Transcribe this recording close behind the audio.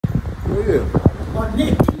Oh, yeah. or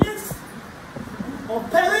nakedness, or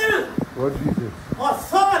peril, Oh, Jesus. or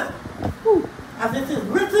sword, as it is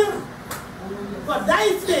written, for thy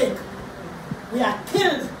sake we are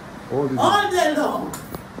killed all day long.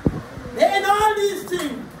 In all these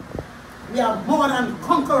things, we are more than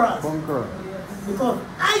conquerors. Because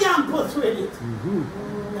I am persuaded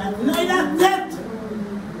that neither death,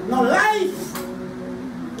 nor life,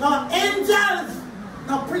 nor angels,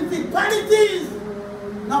 nor principalities,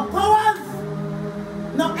 nor powers,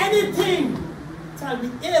 nor anything shall be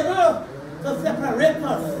able to separate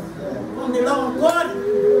us from the love of God.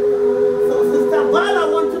 So, Sister Val, I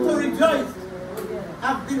want you to rejoice.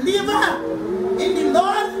 As believer in the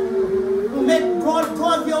Lord, to make God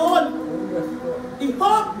cause your own. The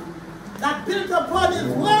hope that built upon His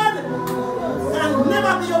word can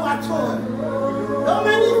never be overthrown. No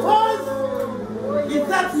many falls, is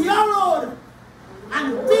that your road,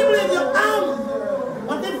 and feeble is your arm.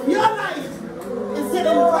 But if your life is set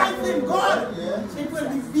in Christ in God, it will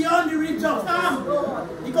be beyond the reach of harm.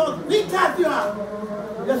 Because weak as you are,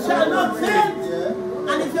 you shall not faint.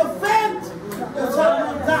 And if you faint, you shall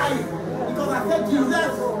not die. Because I said,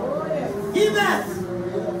 Jesus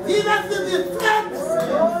is the strength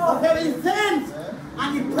of every saint, and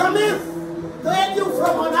He promised to aid you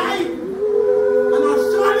from on high. And as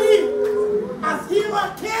surely as He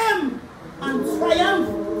overcame and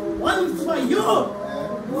triumphed once for you,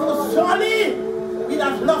 so surely He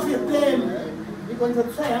that loves His name, He's going to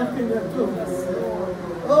triumph in your too.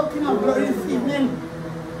 Oh, King of Glory, this evening,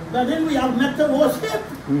 but then we have met to worship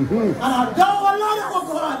and adore our Lord our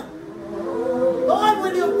God. Lord,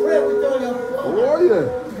 will you pray with all your soul? Oh, yeah.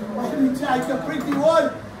 While we try to preach the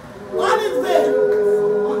word, all is vain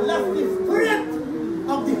unless the Spirit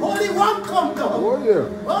of the Holy One come down. Oh, yeah.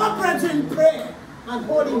 Oh, brethren, pray and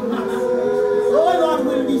holy manner. Oh, Lord,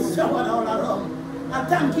 will be showered all around. I'm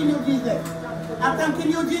thanking you, Jesus. I'm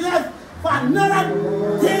thanking you, Jesus, for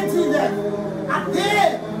another day, Jesus. A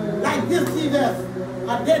day like this, Jesus.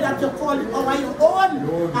 A day that you call over your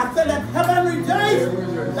own. I say, let heaven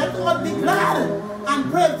rejoice. Let all be glad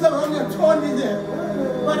and praise the Lord on your throne, Jesus.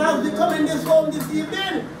 But as we come in this home this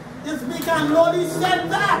evening, this big and lowly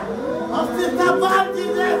center of Sister Val,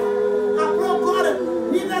 Jesus, I pray, God,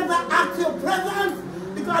 needed to ask your presence,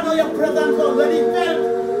 because I know your presence already felt.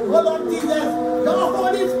 Oh, Lord Jesus, your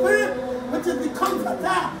Holy Spirit, which is the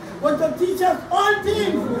Comforter, want to teach us all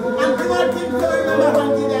things and bring all things to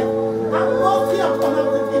remember, Jesus. Have mercy upon us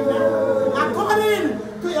this evening, according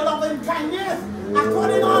to your loving kindness,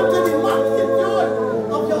 according unto the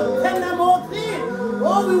multitude of your tender mercy.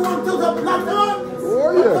 Oh, we want to the platform.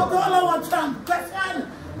 Oh, yeah. To all our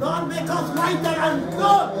transgression. Lord, make us whiter and good.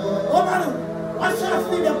 Oh, Lord, wash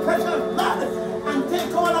us in your precious blood and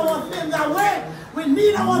take all our sins away. We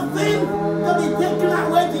need our sins to be taken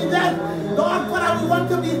away, Jesus. Lord, Father, we want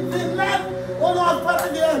to be sinless. Oh, Lord, Father,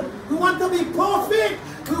 Jesus, we want to be perfect.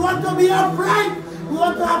 We want to be upright. We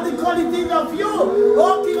want to have the qualities of you.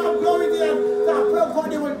 Oh, King of Glory, Jesus. So I pray,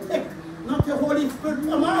 God, you will take not your Holy Spirit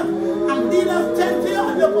from us and lead us gently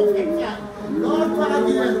on your perfection. Lord, Father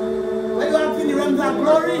Jesus, when you are in the realms of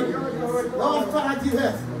glory, Lord, Father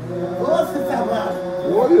Jesus, oh, Sister Val,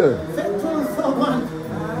 oh, yeah. faithful servant,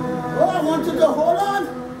 oh, I want you to hold on,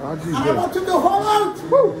 and I want you to hold out.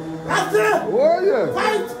 Pastor, oh, yeah.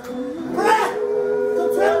 fight, pray, to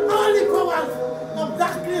trail all the powers of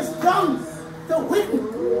darkness down to win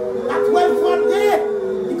that well-fought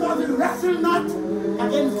day, because we wrestle not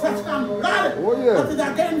against flesh and blood, but it's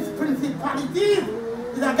against principalities,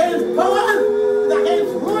 it's against powers, it's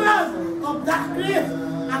against rulers of darkness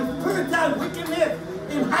and spiritual wickedness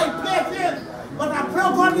in high places. But I pray,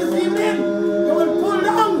 God, this evening, you will pull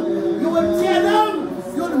down, you will tear down,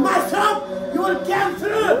 you will mash up, you will cancel,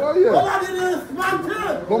 Lord, in this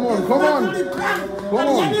dismantle, the plan of the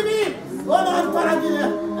enemy, Lord, Father,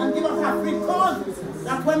 and give us a free cause,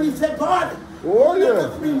 that when we say God, let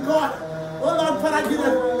us mean God. Oh, Lord, Father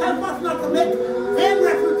Jesus, help us not to make vain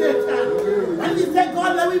reputation. When we say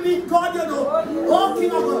God, let me mean God, you know. Oh,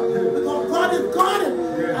 King of God, because God is God,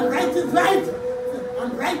 and right is right,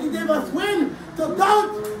 and right is they must win. To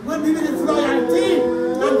doubt will be with His loyalty,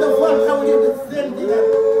 and the false will be with sin, Jesus.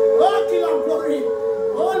 Oh, King of Glory,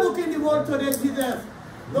 oh, look in the world today, Jesus.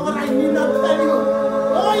 Lord, I need not tell you.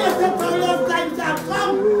 Oh, yes, the perilous time shall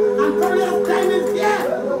come, and perilous time is here.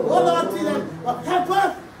 Oh, Lord Jesus, but help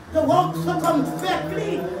us to walk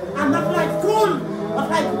circumspectly, and not like fools, but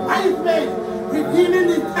like wise men, redeeming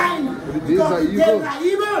the time. Because the days are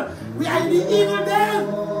evil. We are in the evil days.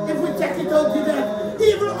 If we check it out, Jesus,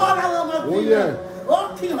 evil all around us.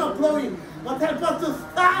 Oh, King of Glory, but help us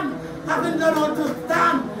to stand, having done all to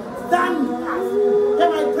stand. Stand fast.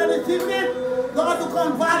 Then I pray this evening, Lord, to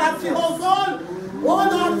come violate the household. Oh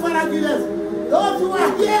Lord, Father Jesus, those who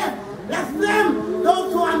are here, bless them.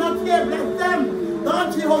 Those who are not here, bless them.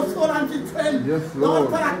 Lord, the household and the children. Yes, Lord, Lord.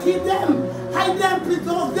 Father, keep them, hide them,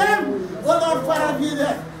 preserve them. Oh Lord, Father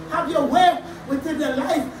Jesus, have your way within their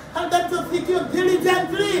life. Help them to seek you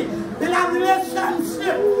diligently, build a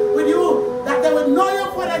relationship with you, that they will know you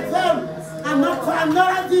for themselves and not for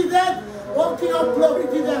another Jesus. Oh, King of glory,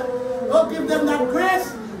 Jesus. Oh, give them that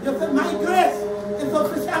grace. You said, my grace is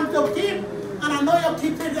sufficient to keep, and I know you're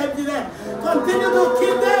keeping them, Jesus. Continue to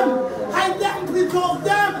keep them, hide them, preserve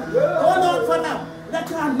them. Oh, Lord, Father, let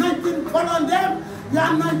your anointing fall on them. Your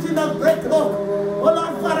anointing does break hope. Oh,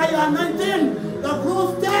 Lord, Father, your anointing does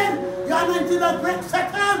bruise them. Your anointing does break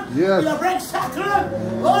shackles. Yes. You break shackles.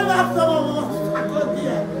 Oh, Lord, some of us shackled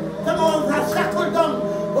here. Some of us are shackled down.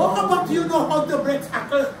 Oh, but you know how to break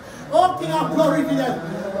shackles. Oh, King of glory, Jesus.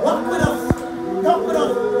 Walk with us. Talk with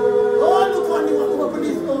us. Oh, look on you. Walk over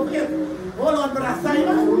this over here. Oh, Lord, Brother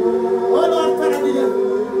Simon. Oh, Lord, Father, Jesus.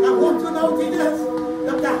 I want to know, Jesus,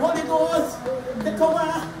 that the Holy Ghost, take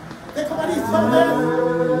over this summer.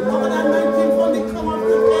 Over that 19th one, they come up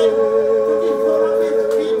to bed to the floor of his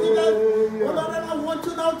feet, Jesus. Oh, Lord, and I want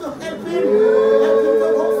to know to help him. Help him to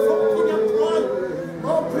go forth in your call.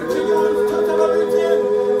 Oh, preaching your total origin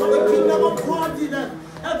for the kingdom of God, Jesus.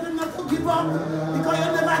 Help him not to give up, because you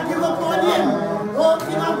never give up on him. Oh,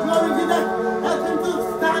 King of glory, Jesus. Help him to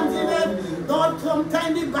stand, Jesus. Lord,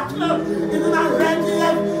 sometimes the battle is not ready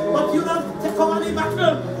yet, but you don't take over the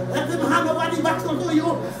battle. Let him hand over the battle to you,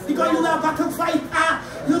 because you're a battle fighter,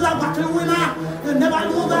 you're a battle winner. You never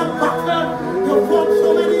lose a battle. You fought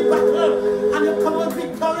so many battles, and you come out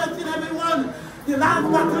victorious in every one. The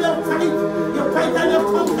last battle you fight and you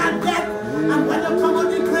conquer death. And when you come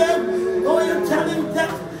out the grave, oh, you challenge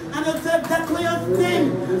death. And you say, death where your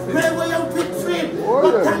sting, grave where your victory.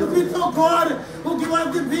 But thanks be to God who give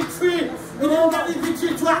us the victory. We didn't get the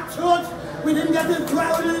victory to our church. We didn't get it through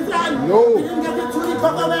our religion. No. We didn't get it through the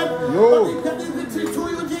government. No. But we get the victory through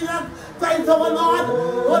you, Jesus. Praise our Lord.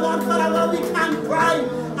 Oh Lord, Father, we can cry.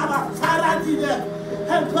 Our Father, Jesus.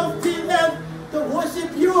 Help us, Jesus, to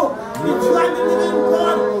worship you. The true and the living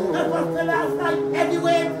God. Help us to last night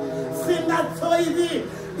anyway. Sing that so easy.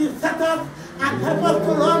 He set us and help us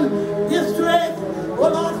to run this race. Oh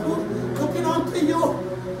Lord, who's looking unto you,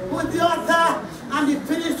 who is the author and the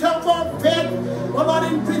finisher of our faith. Oh Lord,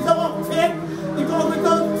 increase our faith, because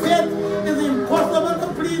without faith it's impossible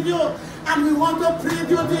to please you. And we want to please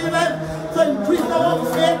you, Jesus. So increase our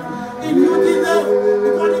faith in you, Jesus.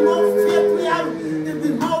 Because the more faith we have, the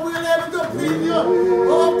more we'll be able to please you.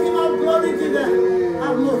 Oh, King of glory, Jesus.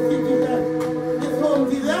 Have mercy, Jesus. This home,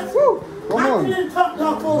 Jesus. I didn't talk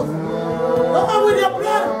no food. Over with your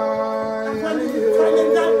blood. That's when you try to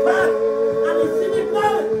get back. And you see the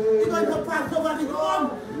blood, you're going to pass over the home.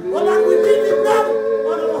 Oh, Lord, we need the blood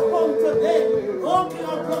on our home today. Oh, King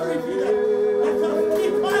of glory, Jesus. Let us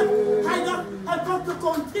keep us, hide us, help us to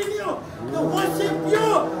continue to worship you,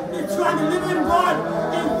 the true and the living God,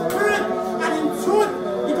 in spirit and in truth.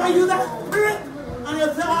 Because you're the spirit, and you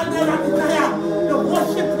say all day that desire to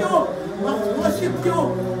worship you, must worship you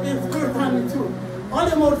in spirit and in truth. All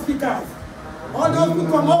the mouth speakers, all those who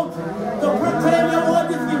come out to proclaim your word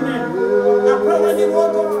this evening, I pray when the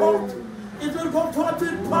word goes forth, it will go forth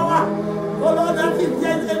with power. Oh Lord, that if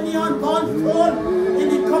there's any unborn soul in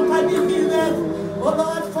the company of Jesus, oh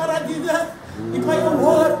Lord, Father Jesus, because your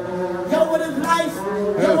word is life,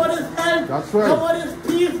 your word is health, That's right. your word is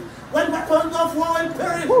peace. When weapons of war will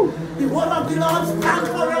perish, the word of the Lord stands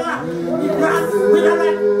forever. The grass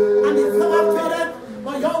withereth and the summer fadeth,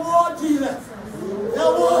 but your word, Jesus,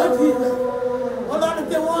 your word, Jesus. Oh Lord, if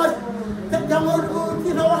the word, take the word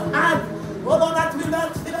root in our heart. Oh Lord, that we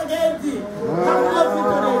not sin against thee. Have mercy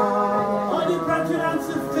today. All the brethren and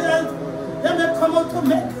sisters, they may come out to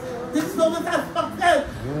make this service as success.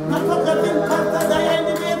 Not forgetting Pastor Diane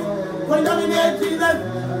in it, going down in it, Jesus.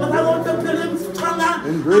 But I want to build him stronger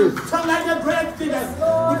in grace. And stronger in your grace, Jesus.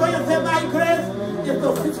 Because you say my grace is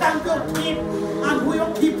sufficient to keep. And who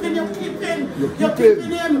you're keeping, you're keeping. You're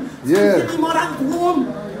keeping him. Yes. Keeping him more than womb.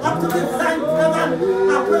 Up to the time, brother.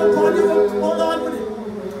 I pray God you will hold on with it.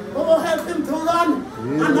 Oh, help him to run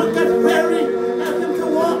and not get weary. Help him to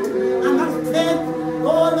walk and not faint.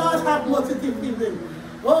 Oh, Lord, have mercy this evening.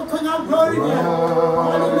 Oh, King of glory, dear.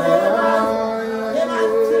 Holy neighbors,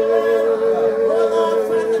 children. Oh, Lord,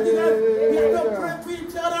 Father, Jesus, we have to pray for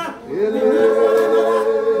each other. We need one another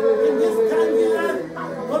in this time, Jesus.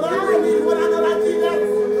 Oh, Lord, we need one another, Jesus.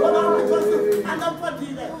 Oh, Lord, because to stand up for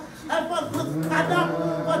Jesus. Help us to stand up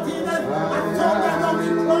for Jesus. And so that we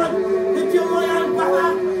God, with your royal power,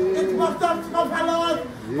 it must not suffer, Lord.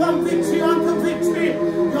 from victory unto victory.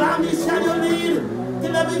 Your army shall you lead.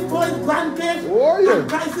 Till every foe is granted. Oh, yeah. And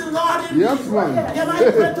Christ is Lord in Yes, thee. man. Yeah, my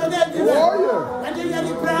friend today, Jesus. Oh, yeah. When you hear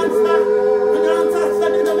the prayer answer, when you answer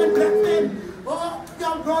suddenly them in blessing. Oh, King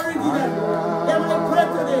of glory, Jesus. Yeah, my prayer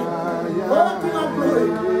today. Oh, King of glory.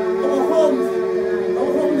 Our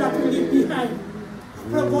home that we leave behind.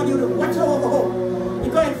 Pray God, you watch our home.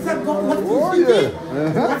 Because except God what is city,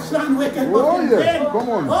 watch land wicked, but in vain. Come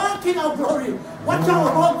on. Oh, King of glory. Watch our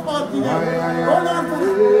home for Jesus. Oh, Lord,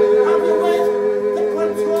 have your way. Take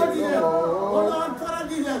control, Jesus. Oh, Lord, Father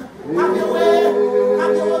Jesus. Have your way.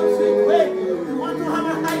 Have your own sweet way. We want to have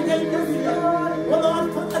a high day this year. Oh, Lord,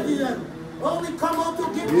 Father Jesus. Oh, we come out to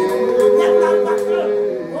give you that battle.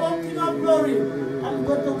 Oh, King of glory. I'm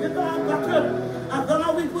going to give our battle. As long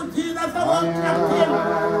as we put Jesus as our captain,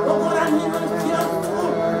 oh God, and he will see us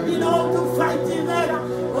through. We know how to fight Jesus.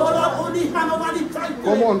 Oh Lord, only hand over the fight.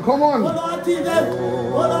 Come on, come on. Oh Lord Jesus.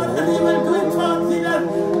 Oh Lord, and he will do it for us, Jesus.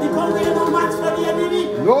 Because we are no match for the enemy.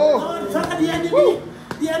 No. Lord, for the enemy. Woo.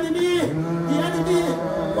 The enemy.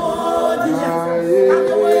 Oh Jesus. Have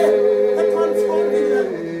your way. Take control, Jesus.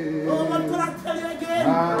 Oh, what could I tell you again?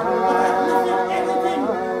 I'm living everything.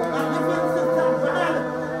 I'm living Sister Val.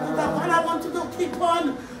 Sister Val, I want you to keep on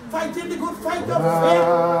fighting the good fight of faith.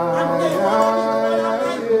 And they want eternal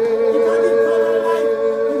life. Because eternal life.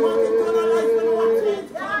 We want eternal life when our change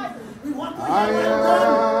comes. We want to hear well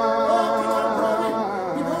done. Oh, King of glory.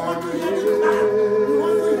 We don't want to hear the clap. We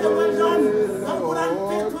want to hear well done. Thou good and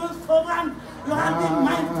faithful servant. You have been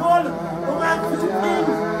mindful over a few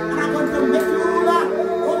things. And I'm going to make you ruler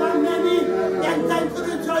over many. And time to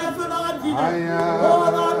the joy of the Lord Jesus.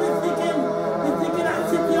 Oh Lord, we're seeking a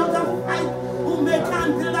city of the fight who make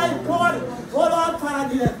and delight God. Oh Lord, Father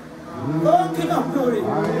Jesus. Oh King of glory.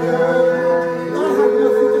 Lord, have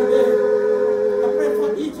mercy today. I pray for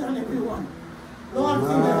each and every one. Lord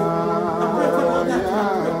Jesus, I pray for all that you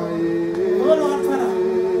pray. Oh Lord, Father,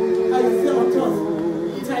 I say unto us,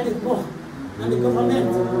 inside this book, and the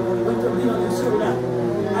government going to be on your shoulder.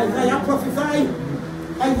 Isaiah prophesied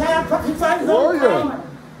long time.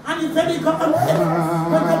 And he said the government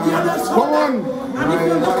going to be on your shoulder. And if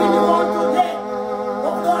you look in the world today,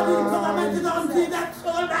 oh Lord, the government is on Jesus'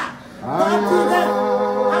 shoulder. Lord Jesus,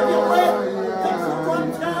 have your way. Take some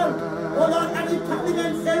control. Oh Lord, every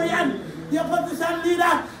parliamentarian, the opposition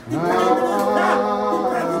leader, the prime minister, the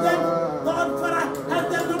president, Lord, Father, help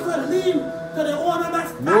them not to lean to their own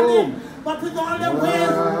understanding, but to all the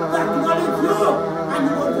ways that acknowledge you, and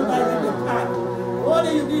you want to direct the path.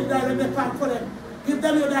 Only you need direct the path for them. Give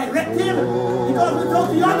them your directive, because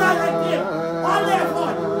without your directive, all their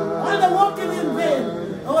effort, all the working in vain.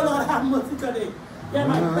 Oh Lord, have mercy today. Yeah,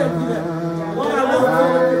 my president. Lord, I love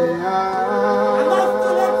you. I love to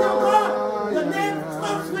let you go. Your name is so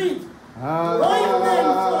sweet. Oh, your name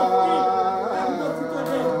is so sweet. Have mercy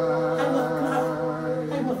today.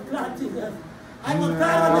 I was glad, Jesus. I was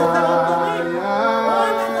glad when you said unto me. Oh,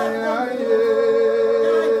 let us come to you.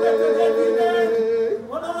 Yeah, I pray today, Jesus.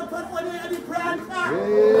 Oh Lord, but when you hear the prayer answer,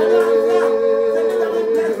 when you answer, send me them a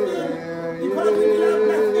blessing. Because we need a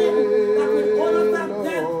blessing that will hold us at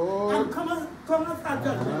death and come us at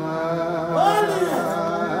judgment. Holiness.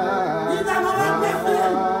 These are not a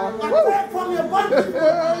blessing. I pray from your body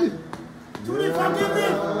to the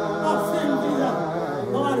forgiveness of sin, Jesus.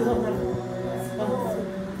 Lord,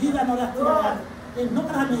 these are not a thing in no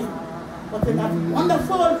other name, but in that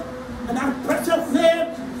wonderful and that precious name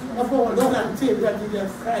of our Lord and Savior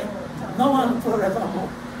Jesus Christ, now and forevermore.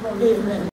 Amen.